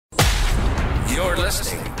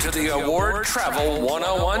listening to the Award Travel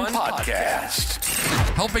 101 podcast,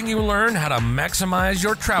 helping you learn how to maximize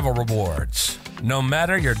your travel rewards, no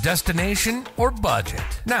matter your destination or budget.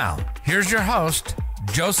 Now, here's your host,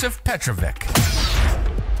 Joseph Petrovic.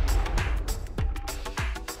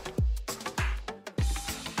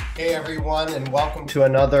 Hey everyone, and welcome to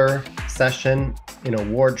another session in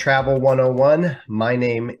Award Travel 101. My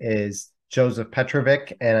name is Joseph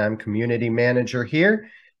Petrovic, and I'm community manager here.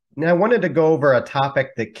 Now, I wanted to go over a topic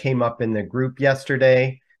that came up in the group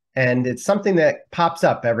yesterday, and it's something that pops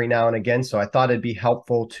up every now and again, so I thought it'd be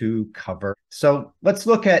helpful to cover. So let's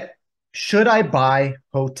look at, should I buy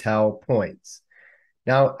hotel points?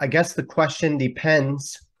 Now, I guess the question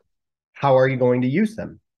depends, how are you going to use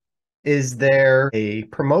them? Is there a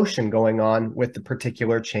promotion going on with the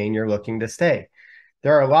particular chain you're looking to stay?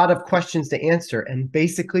 There are a lot of questions to answer, and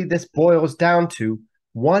basically this boils down to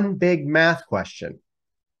one big math question.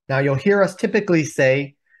 Now, you'll hear us typically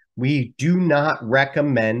say, we do not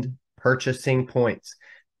recommend purchasing points.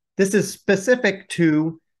 This is specific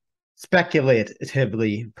to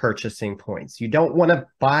speculatively purchasing points. You don't want to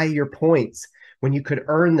buy your points when you could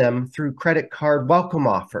earn them through credit card welcome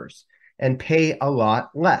offers and pay a lot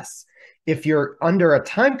less. If you're under a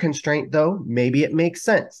time constraint, though, maybe it makes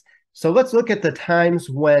sense. So let's look at the times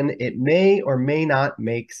when it may or may not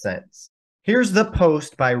make sense. Here's the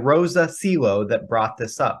post by Rosa Silo that brought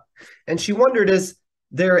this up. And she wondered, is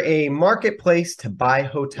there a marketplace to buy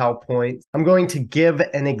hotel points? I'm going to give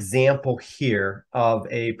an example here of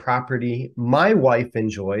a property my wife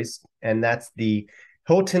enjoys, and that's the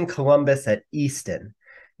Hilton Columbus at Easton.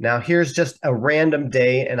 Now, here's just a random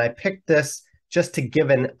day, and I picked this just to give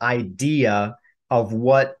an idea of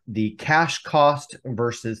what the cash cost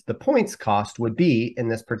versus the points cost would be in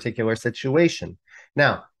this particular situation.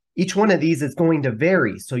 Now, each one of these is going to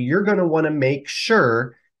vary, so you're going to want to make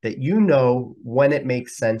sure that you know when it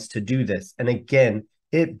makes sense to do this. And again,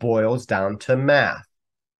 it boils down to math.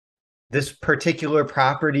 This particular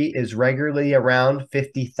property is regularly around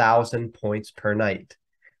 50,000 points per night.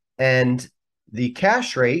 And the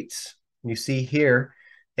cash rates, you see here,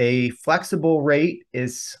 a flexible rate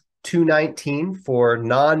is $219 for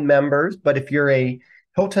non-members, but if you're a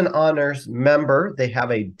Hilton Honors member, they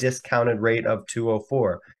have a discounted rate of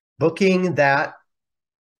 $204. Booking that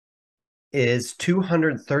is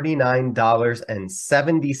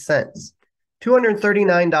 $239.70.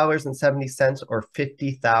 $239.70 or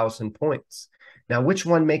 50,000 points. Now, which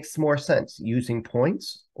one makes more sense, using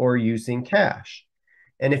points or using cash?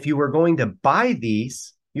 And if you were going to buy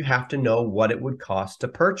these, you have to know what it would cost to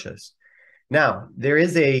purchase. Now, there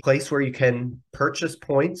is a place where you can purchase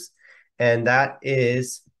points, and that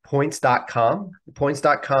is points.com.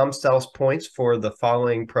 Points.com sells points for the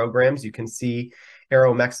following programs. You can see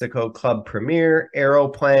Aero Mexico Club Premier,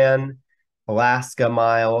 Aeroplan, Alaska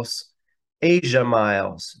Miles, Asia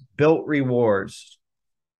Miles, Built Rewards,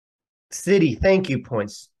 City Thank You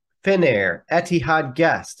Points, Finnair, Etihad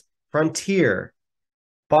Guest, Frontier,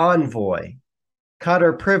 Bonvoy,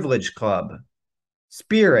 Qatar Privilege Club,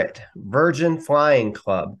 Spirit, Virgin Flying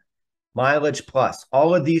Club, Mileage Plus.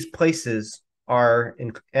 All of these places are,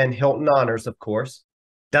 and Hilton Honors, of course,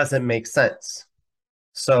 doesn't make sense.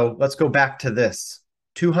 So let's go back to this.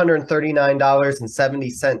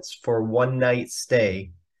 $239.70 for one night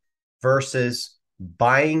stay versus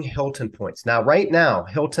buying Hilton points. Now, right now,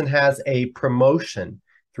 Hilton has a promotion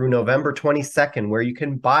through November 22nd where you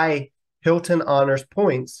can buy Hilton Honors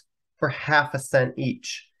points for half a cent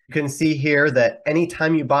each. You can see here that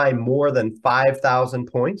anytime you buy more than 5,000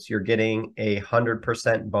 points, you're getting a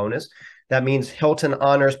 100% bonus. That means Hilton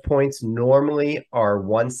Honors points normally are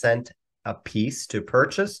 1 cent a piece to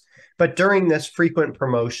purchase, but during this frequent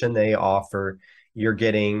promotion they offer, you're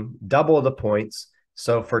getting double the points.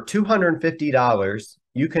 So for $250,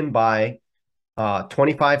 you can buy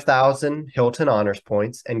 25,000 Hilton Honors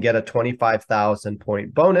points and get a 25,000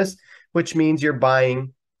 point bonus, which means you're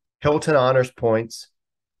buying Hilton Honors points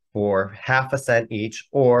for half a cent each,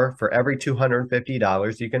 or for every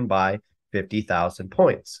 $250, you can buy 50,000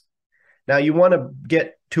 points. Now, you want to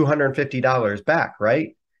get $250 back,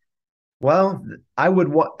 right? Well, I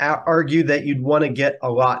would argue that you'd want to get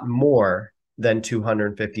a lot more than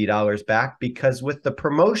 $250 back, because with the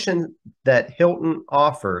promotion that Hilton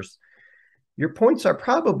offers, your points are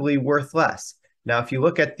probably worth less. Now, if you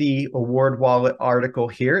look at the Award Wallet article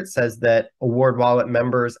here, it says that Award Wallet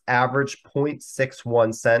members average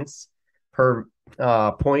 0.61 cents per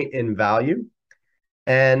point in value.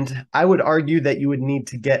 And I would argue that you would need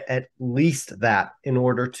to get at least that in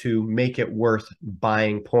order to make it worth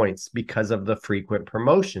buying points, because of the frequent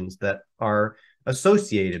promotions that are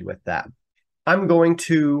associated with that. I'm going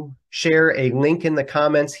to share a link in the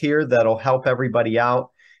comments here that'll help everybody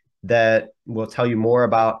out, that will tell you more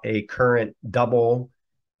about a current double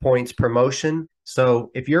points promotion.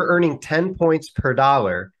 So if you're earning 10 points per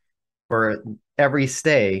dollar for every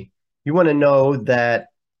stay, you want to know that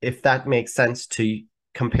if that makes sense to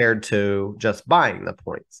compared to just buying the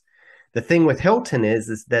points. The thing with Hilton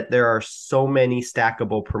is that there are so many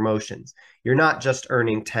stackable promotions. You're not just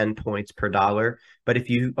earning 10 points per dollar, but if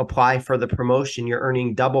you apply for the promotion, you're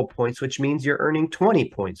earning double points, which means you're earning 20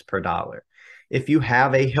 points per dollar. If you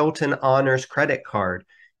have a Hilton Honors credit card,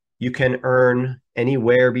 you can earn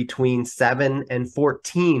anywhere between 7 and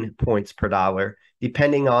 14 points per dollar,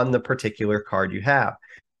 depending on the particular card you have.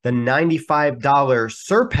 The $95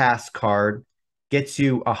 Surpass card gets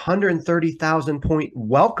you a 130,000 point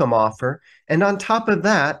welcome offer. And on top of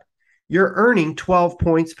that, you're earning 12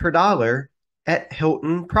 points per dollar at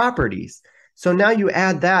Hilton properties. So now you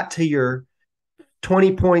add that to your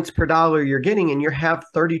 20 points per dollar you're getting, and you have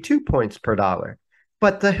 32 points per dollar.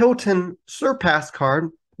 But the Hilton Surpass card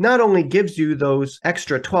not only gives you those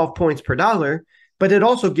extra 12 points per dollar, but it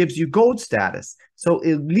also gives you gold status. So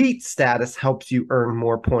elite status helps you earn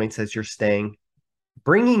more points as you're staying,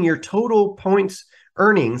 bringing your total points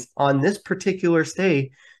earnings on this particular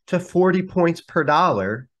stay to 40 points per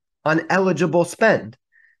dollar on eligible spend.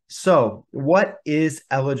 So what is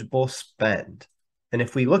eligible spend? And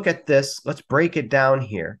if we look at this, let's break it down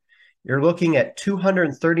here. You're looking at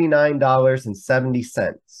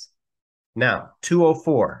 $239.70. Now,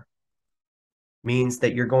 204 means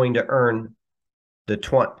that you're going to earn the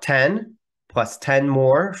 10 plus 10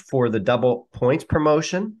 more for the double points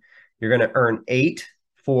promotion. You're going to earn 8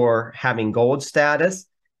 for having gold status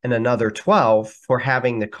and another 12 for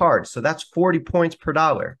having the card. So that's 40 points per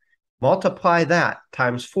dollar. Multiply that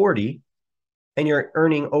times 40, and you're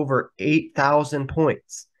earning over 8,000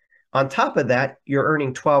 points. On top of that, you're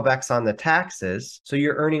earning 12x on the taxes, so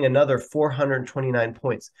you're earning another 429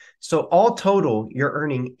 points. So all total, you're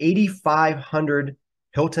earning 8,500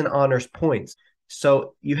 Hilton Honors points.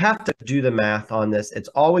 So you have to do the math on this. It's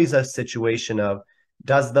always a situation of,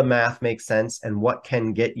 does the math make sense, and what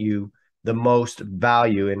can get you the most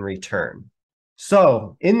value in return?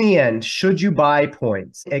 So in the end, should you buy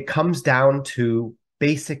points? It comes down to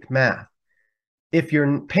basic math. If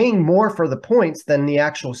you're paying more for the points than the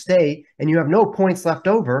actual stay and you have no points left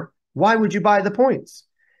over, why would you buy the points?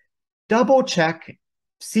 Double check,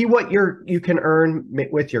 see what you can earn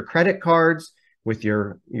with your credit cards, with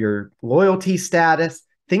your loyalty status,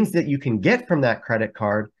 things that you can get from that credit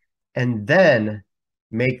card, and then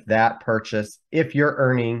make that purchase if you're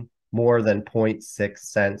earning more than 0.6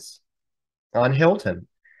 cents on Hilton.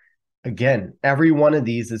 Again, every one of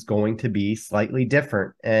these is going to be slightly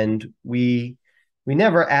different, and we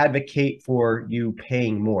never advocate for you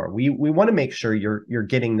paying more. We want to make sure you're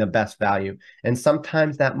getting the best value. And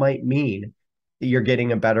sometimes that might mean that you're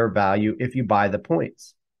getting a better value if you buy the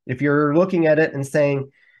points. If you're looking at it and saying,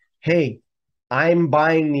 hey, I'm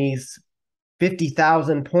buying these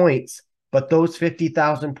 50,000 points, but those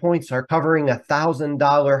 50,000 points are covering a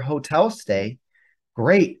 $1,000 hotel stay,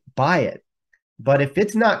 great, buy it. But if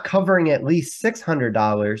it's not covering at least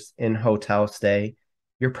 $600 in hotel stay,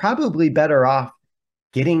 you're probably better off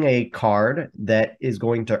getting a card that is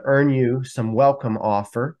going to earn you some welcome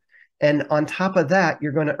offer. And on top of that,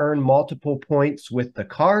 you're going to earn multiple points with the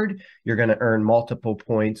card. You're going to earn multiple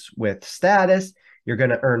points with status. You're going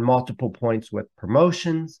to earn multiple points with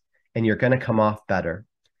promotions, and you're going to come off better.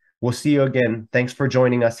 We'll see you again. Thanks for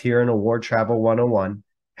joining us here in Award Travel 101.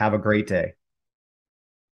 Have a great day.